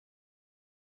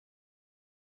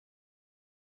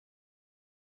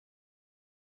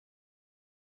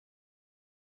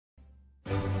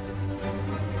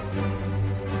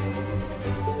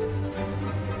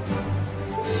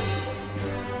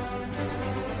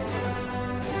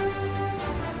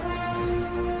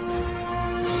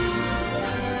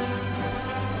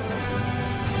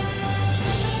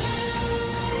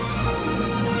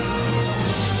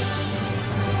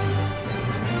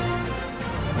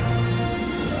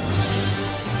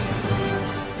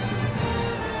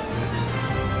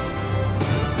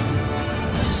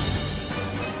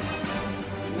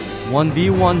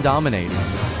1v1 dominators.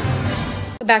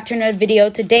 Back to another video.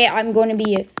 Today I'm going to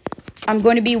be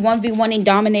 1v1ing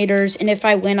dominators, and if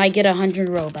I win I get 100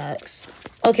 Robux.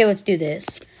 Okay, let's do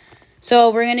this. So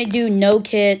we're gonna do no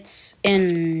kits,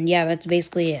 and yeah, that's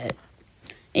basically it.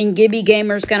 And Gibby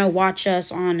Gamer's gonna watch us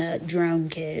on a drone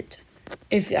kit.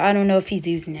 If I don't know if he's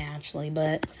using it actually,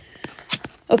 but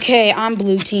okay, I'm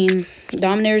blue team.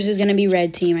 Dominators is gonna be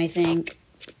red team, I think.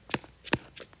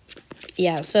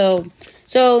 Yeah, so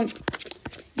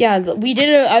yeah, we did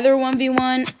another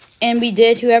 1v1, and we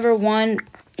did whoever won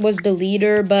was the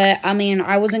leader, but I mean,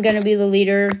 I wasn't going to be the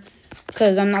leader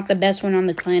because I'm not the best one on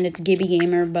the clan. It's Gibby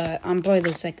Gamer, but I'm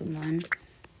probably the second one.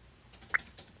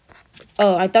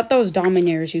 Oh, I thought that was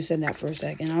Dominators who said that for a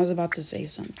second. I was about to say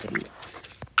something.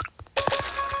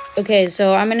 Okay,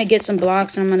 so I'm going to get some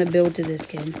blocks, and I'm going to build to this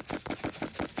kid.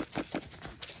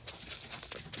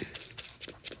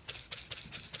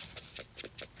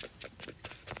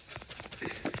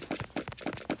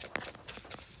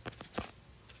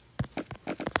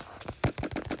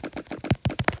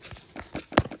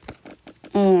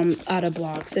 Oh, I'm out of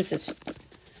blocks. This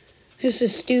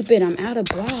is stupid. I'm out of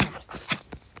blocks.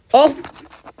 Oh,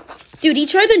 dude, he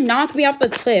tried to knock me off the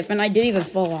cliff, and I didn't even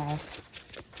fall off.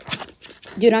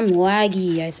 Dude, I'm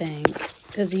laggy, I think,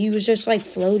 because he was just like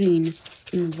floating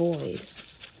in the void.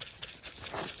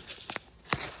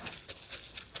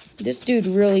 This dude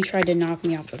really tried to knock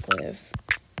me off the cliff.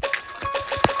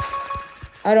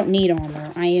 I don't need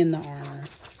armor. I am the armor.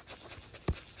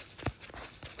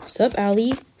 Sup,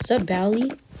 Allie? Sup,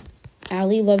 Bally?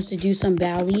 Allie loves to do some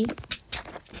Bally.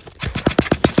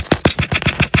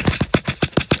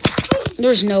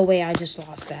 There's no way I just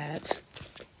lost that.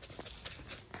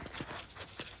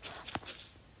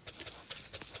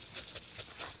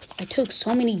 I took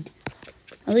so many...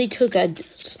 I really took a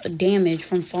damage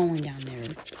from falling down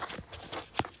there.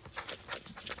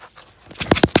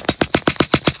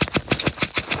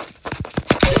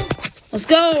 Let's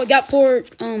go! I got 4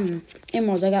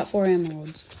 emeralds. I got 4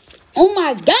 emeralds. Oh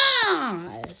my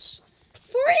gosh!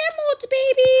 4 emeralds,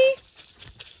 baby!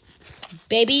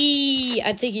 Baby!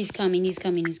 I think he's coming. He's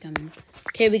coming. He's coming.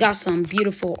 Okay, we got some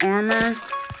beautiful armor.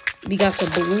 We got some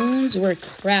balloons. We're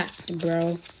cracked,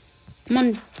 bro. Come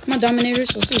on. Come on,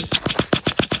 Dominators. Let's see.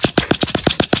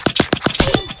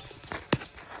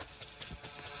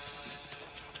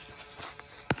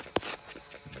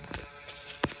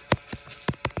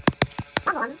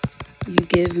 You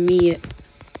give me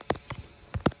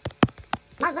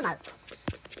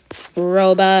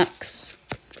Robux.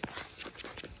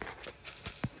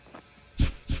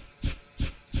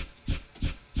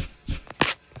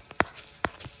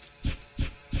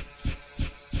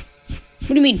 What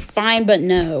do you mean fine but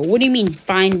no? What do you mean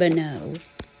fine but no?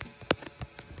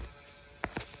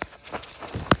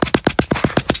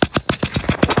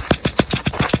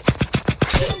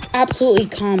 Absolutely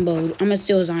comboed. I'm gonna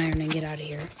steal his iron and get out of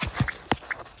here.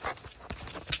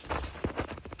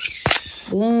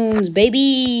 Balloons,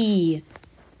 baby.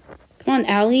 Come on,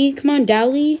 Allie. Come on,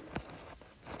 Dowley.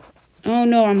 Oh,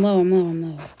 no, I'm low. I'm low.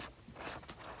 I'm low.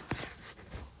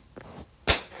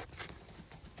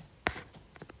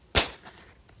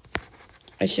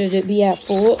 I should be at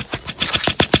full.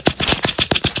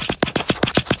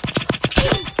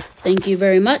 Thank you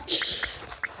very much.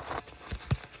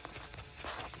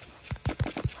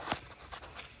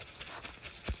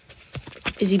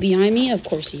 Is he behind me? Of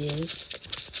course he is.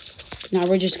 Now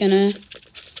we're just gonna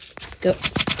go.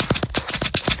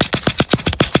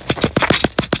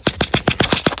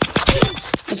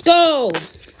 Let's go!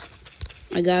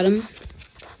 I got him.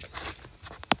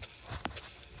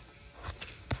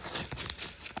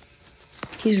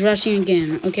 He's rushing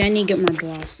again. Okay, I need to get more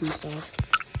blocks and stuff.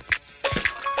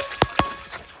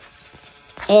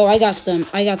 Oh, I got them.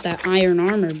 I got that iron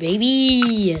armor,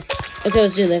 baby. Okay,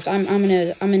 let's do this. I'm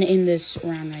gonna end this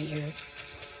round right here.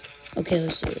 Okay,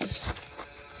 let's do this.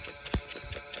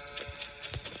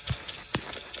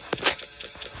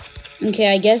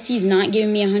 Okay, I guess he's not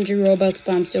giving me 100 Robux,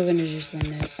 but I'm still gonna just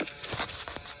win this.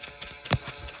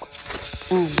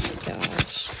 Oh my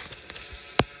gosh.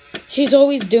 He's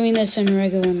always doing this in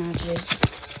regular matches.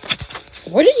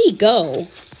 Where did he go?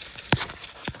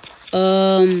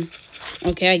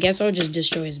 Okay, I guess I'll just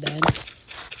destroy his bed.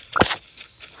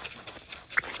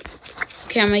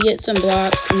 Okay, I'm gonna get some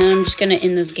blocks, and then I'm just gonna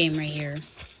end this game right here.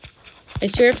 I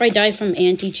swear if I die from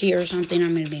anti-cheat or something,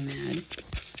 I'm gonna be mad.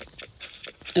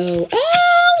 Oh,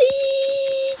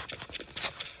 Allie!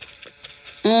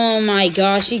 Oh my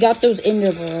gosh, he got those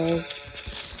ender pearls.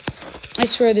 I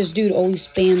swear this dude always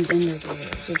spams ender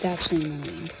pearls. It's actually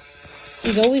annoying.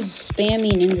 He's always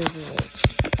spamming ender pearls.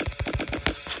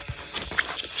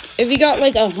 If he got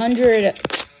like 100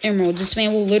 emeralds, this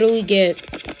man will literally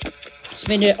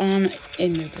spend it on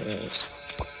ender pearls.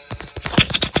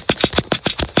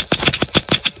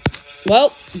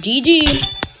 Well, GG.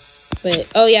 But,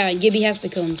 oh yeah, Gibby has to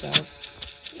kill himself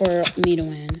for me to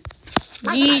win.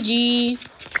 GG.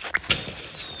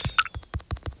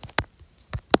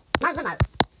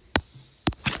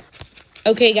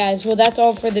 Okay, guys. Well, that's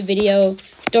all for the video.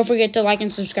 Don't forget to like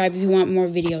and subscribe if you want more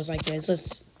videos like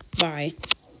this. Bye.